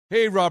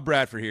Hey, Rob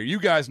Bradford here.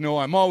 You guys know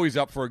I'm always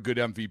up for a good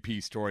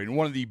MVP story, and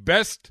one of the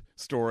best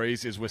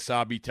stories is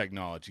Wasabi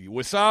Technology.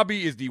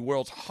 Wasabi is the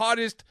world's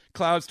hottest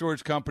cloud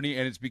storage company,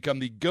 and it's become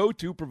the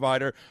go-to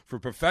provider for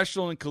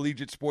professional and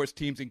collegiate sports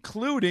teams,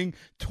 including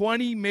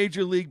 20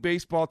 Major League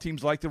Baseball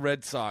teams like the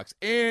Red Sox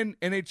and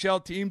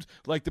NHL teams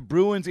like the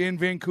Bruins and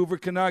Vancouver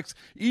Canucks.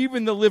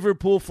 Even the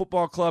Liverpool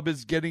Football Club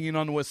is getting in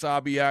on the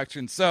Wasabi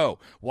action. So,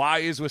 why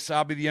is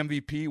Wasabi the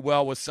MVP?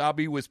 Well,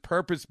 Wasabi was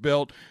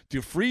purpose-built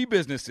to free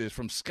businesses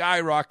from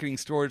skyrocketing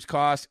storage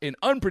costs and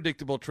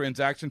unpredictable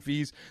transaction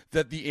fees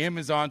that the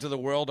Amazons of the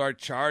world are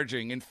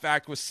charging. In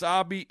fact,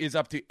 Wasabi is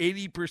up to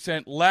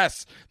 80%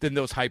 less than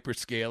those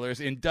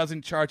hyperscalers and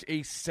doesn't charge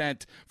a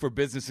cent for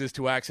businesses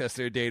to access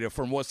their data.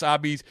 From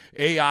Wasabi's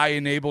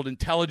AI-enabled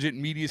intelligent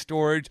media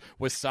storage,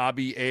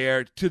 Wasabi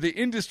Air, to the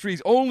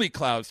industry's only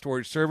cloud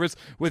storage service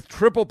with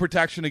triple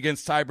protection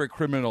against cyber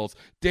criminals,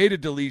 data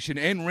deletion,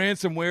 and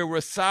ransomware,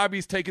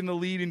 Wasabi's taken the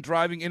lead in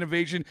driving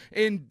innovation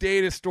in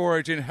data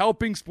storage and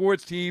helping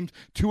sports teams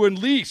to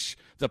unleash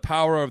the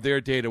power of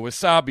their data.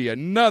 Wasabi,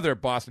 another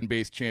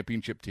Boston-based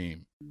championship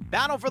team.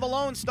 Battle for the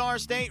Lone Star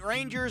State,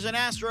 Rangers and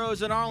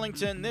Astros in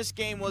Arlington. This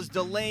game was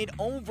delayed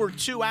over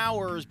 2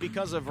 hours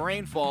because of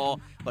rainfall,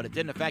 but it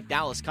didn't affect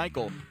Dallas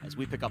Keuchel as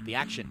we pick up the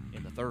action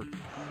in the third.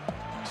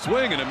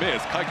 Swing and a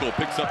miss. Keuchel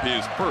picks up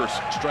his first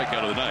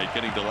strikeout of the night,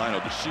 getting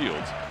Delino to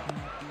Shields.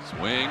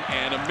 Swing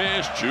and a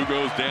miss. Chu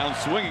goes down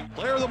swinging.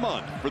 Player of the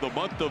month for the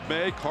month of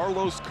May,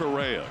 Carlos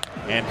Correa.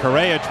 And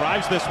Correa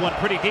drives this one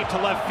pretty deep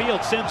to left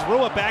field. Sends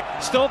Rua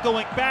back, still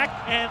going back,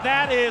 and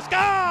that is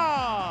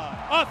gone!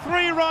 A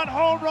 3-run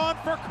home run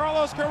for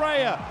Carlos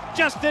Correa.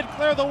 Just did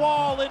clear the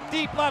wall in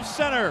deep left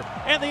center,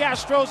 and the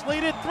Astros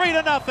lead it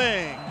 3-0.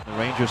 The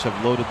Rangers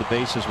have loaded the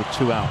bases with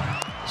 2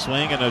 out.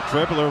 Swing and a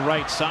dribbler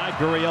right side.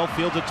 Gurriel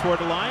fields it toward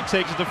the line,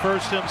 takes it to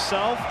first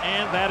himself,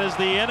 and that is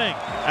the inning.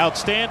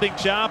 Outstanding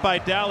job by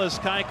Dallas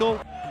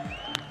Keuchel.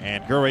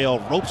 And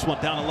Gurriel ropes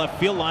one down the left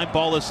field line.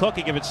 Ball is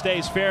hooking. If it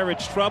stays fair,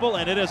 it's trouble,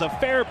 and it is a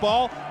fair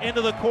ball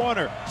into the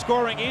corner.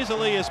 Scoring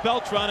easily is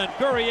Beltran, and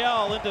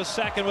Gurriel into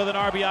second with an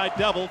RBI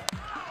double.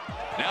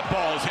 That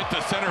ball is hit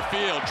to center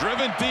field,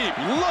 driven deep,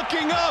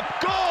 looking up,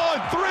 gone,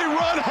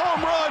 3-run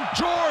home run,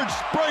 George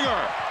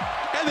Springer.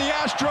 And the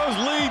Astros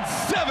lead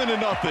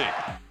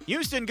 7-0.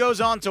 Houston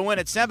goes on to win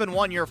its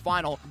 7-1 year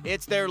final.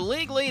 It's their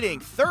league-leading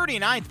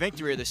 39th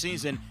victory of the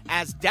season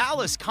as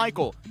Dallas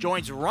Keuchel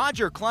joins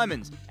Roger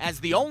Clemens as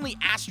the only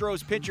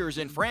Astros pitchers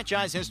in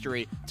franchise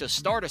history to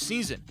start a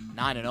season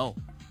 9-0.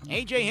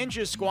 A.J.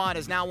 Hinch's squad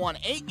has now won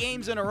 8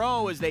 games in a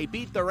row as they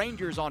beat the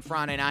Rangers on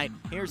Friday night.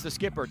 Here's the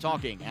skipper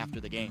talking after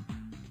the game.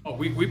 Oh,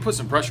 we put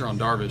some pressure on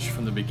Darvish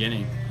from the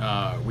beginning.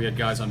 We had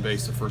guys on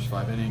base the first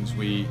 5 innings.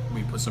 We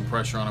put some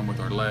pressure on him with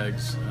our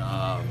legs.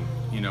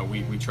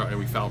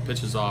 We fouled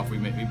pitches off. We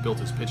built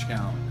his pitch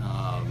count.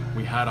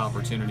 We had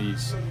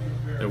opportunities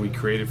that we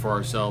created for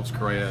ourselves.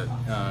 Correa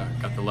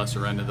got the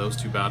lesser end of those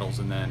 2 battles,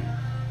 and then,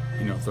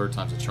 third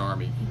time's a charm.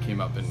 He came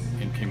up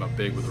and came up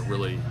big with a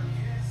really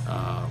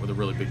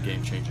big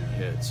game-changing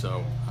hit.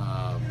 So,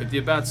 but the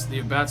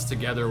at-bats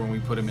together when we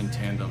put them in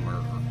tandem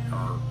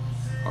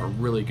are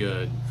really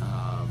good.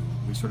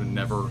 We sort of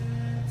never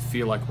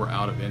feel like we're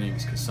out of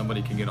innings because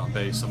somebody can get on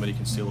base, somebody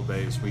can steal a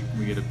base.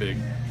 We get a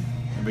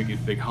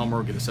big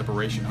homer, get a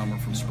separation homer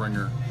from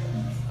Springer.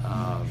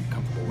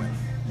 Comfortable win.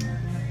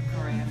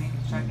 Correa,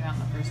 striking out in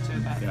the first 2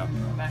 back. Yeah.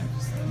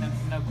 Just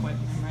no quit.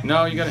 Right?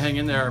 No, you got to hang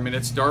in there. I mean,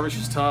 Darvish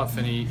is tough,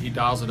 and he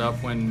dials it up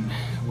when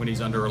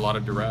he's under a lot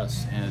of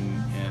duress,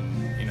 and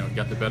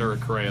got the better of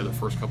Correa the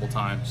first couple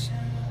times.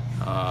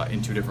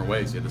 In 2 different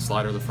ways. He had the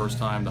slider the first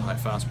time, the high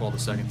fastball the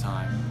second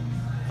time.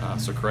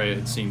 So Correa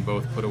had seen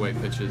both put away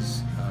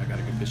pitches, got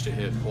a good pitch to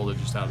hit, pulled it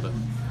just out of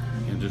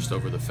just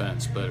over the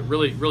fence. But it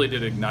really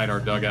did ignite our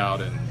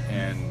dugout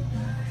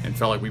and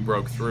felt like we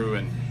broke through.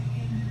 And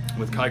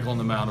with Keuchel on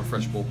the mound, a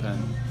fresh bullpen,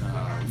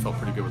 we felt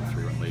pretty good with a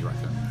 3-run lead right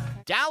there.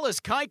 Dallas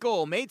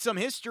Keuchel made some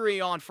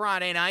history on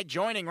Friday night,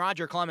 joining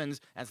Roger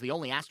Clemens as the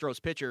only Astros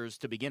pitchers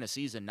to begin a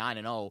season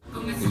 9-0.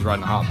 He's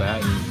riding a hot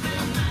bat,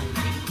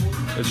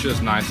 and it's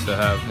just nice to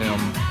have him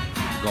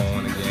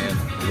going again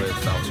with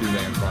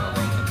Altuve in front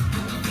of him.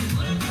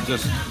 And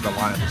just the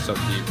lineup is so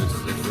deep;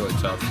 it's really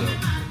tough to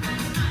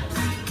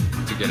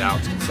get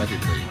outs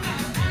consecutively,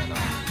 and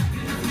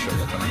we showed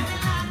that tonight.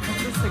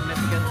 What's the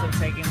significance of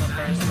taking the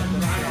first in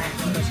this game,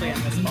 especially in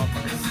this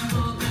ballpark?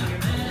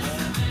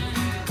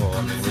 Well,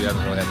 I mean, we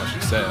haven't really had much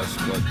success,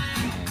 but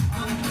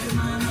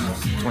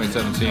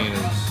 2017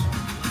 is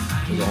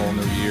a whole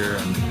new year,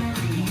 and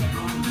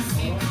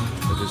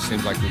it just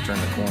seems like we turned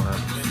the corner.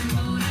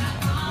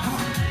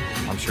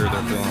 I'm sure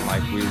they're feeling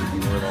like we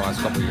were the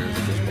last couple of years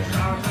at this point,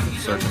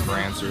 searching for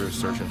answers,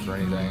 searching for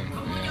anything.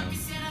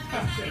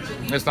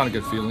 And it's not a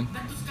good feeling,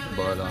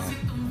 but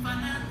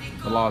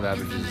the law of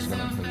averages is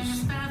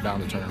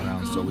bound to turn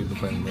around. So we've been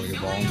playing really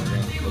good ball, and we're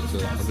going to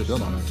look to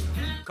build on it.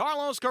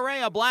 Carlos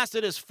Correa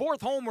blasted his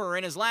 4th homer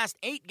in his last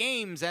 8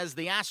 games as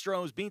the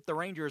Astros beat the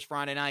Rangers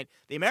Friday night.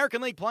 The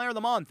American League Player of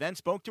the Month then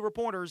spoke to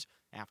reporters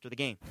after the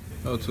game.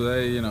 Well,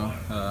 today,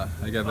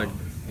 I got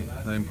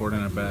that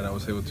important at bat. I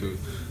was able to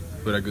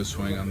put a good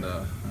swing on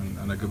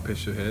a good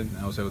pitch to hit.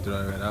 I was able to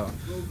drive it out.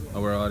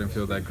 Overall, I didn't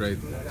feel that great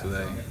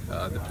today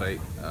at the plate.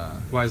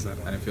 Why is that?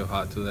 I didn't feel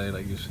hot today,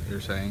 like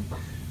you're saying.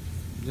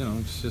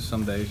 It's just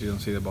some days you don't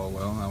see the ball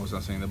well. I was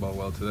not seeing the ball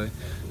well today,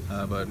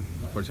 but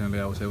fortunately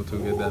I was able to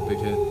get that big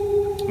hit.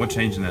 What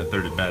changed in that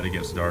 3rd at bat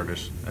against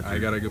Darvish? I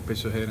got a good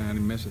pitch to hit and I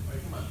didn't miss it.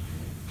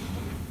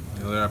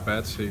 The other at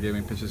bats, he gave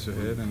me pitches to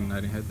hit and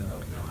I didn't hit them.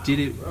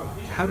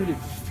 How did it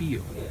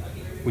feel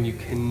when you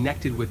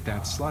connected with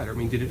that slider? I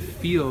mean, did it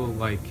feel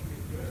like,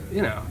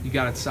 you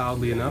got it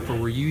solidly enough, or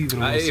were you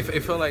even?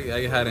 It felt like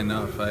I had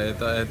enough. I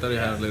thought it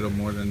had a little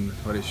more than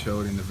what it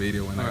showed in the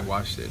video when I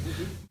watched it.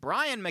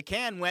 Brian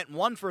McCann went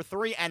 1 for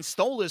 3 and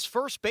stole his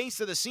first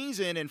base of the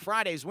season in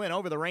Friday's win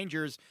over the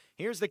Rangers.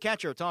 Here's the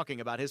catcher talking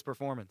about his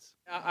performance.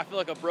 I feel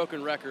like a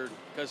broken record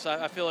because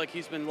I feel like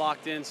he's been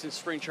locked in since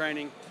spring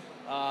training.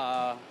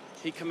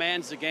 He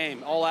commands the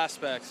game, all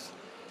aspects,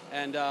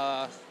 and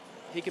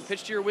he can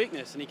pitch to your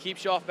weakness, and he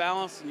keeps you off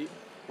balance. And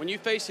when you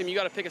face him, you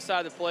got to pick a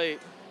side of the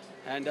plate.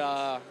 And,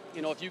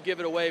 if you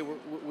give it away,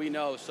 we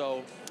know.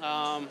 So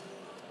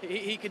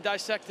he could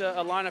dissect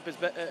a lineup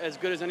as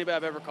good as anybody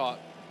I've ever caught.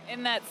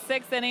 In that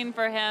 6th inning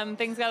for him,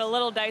 things got a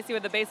little dicey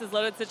with the bases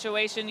loaded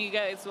situation. You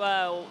guys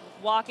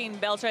walking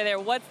Beltre there.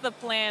 What's the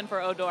plan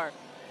for Odor?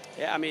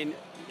 Yeah, I mean,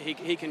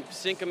 he can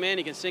sink him in.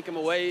 He can sink him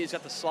away. He's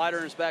got the slider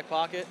in his back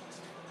pocket.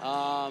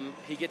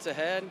 He gets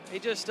ahead.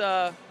 He's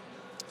the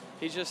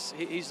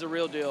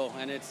real deal,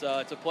 and it's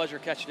a pleasure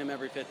catching him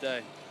every 5th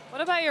day. What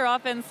about your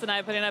offense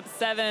tonight, putting up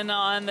 7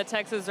 on the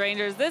Texas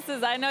Rangers?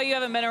 I know you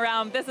haven't been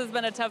around. This has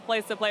been a tough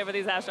place to play for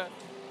these Astros.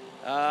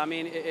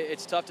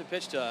 It's tough to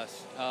pitch to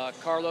us.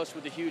 Carlos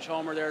with the huge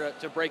homer there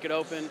to break it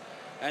open,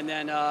 and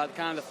then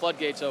kind of the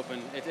floodgates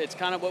open. It's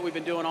kind of what we've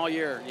been doing all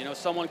year.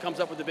 Someone comes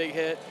up with a big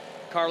hit.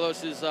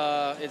 Carlos is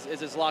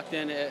as locked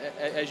in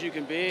as you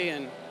can be,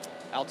 and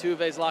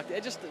Altuve's locked in.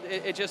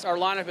 It just our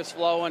lineup is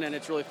flowing, and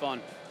it's really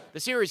fun. The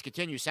series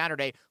continues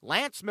Saturday.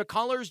 Lance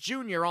McCullers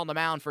Jr. on the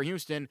mound for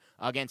Houston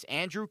against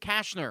Andrew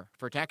Cashner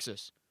for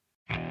Texas.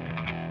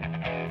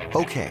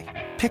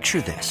 Okay,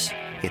 picture this.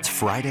 It's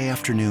Friday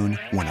afternoon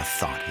when a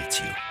thought hits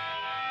you.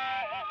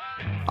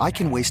 I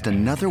can waste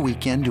another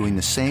weekend doing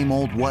the same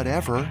old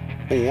whatever,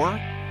 or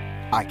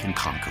I can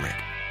conquer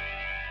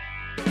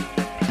it.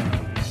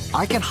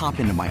 I can hop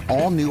into my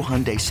all-new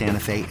Hyundai Santa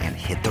Fe and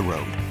hit the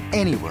road.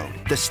 Any road.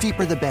 The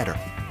steeper, the better.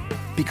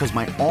 Because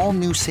my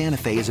all-new Santa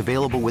Fe is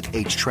available with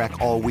H-Track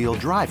all-wheel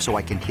drive, so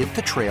I can hit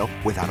the trail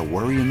without a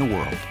worry in the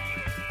world.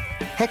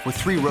 Heck, with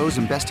 3 rows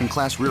and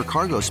best-in-class rear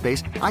cargo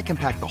space, I can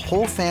pack the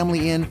whole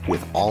family in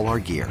with all our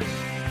gear.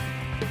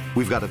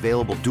 We've got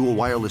available dual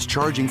wireless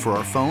charging for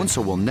our phones,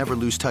 so we'll never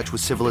lose touch with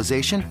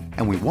civilization,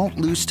 and we won't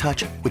lose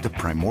touch with the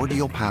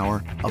primordial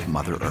power of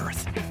Mother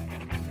Earth.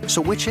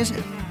 So which is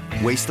it?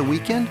 Waste the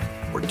weekend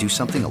or do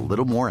something a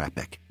little more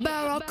epic?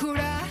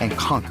 And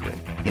conquer it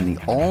in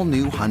the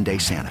all-new Hyundai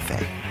Santa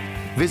Fe.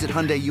 Visit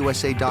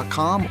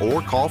HyundaiUSA.com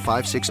or call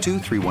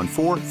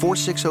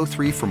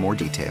 562-314-4603 for more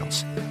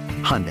details.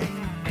 Hyundai,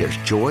 there's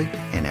joy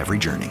in every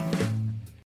journey.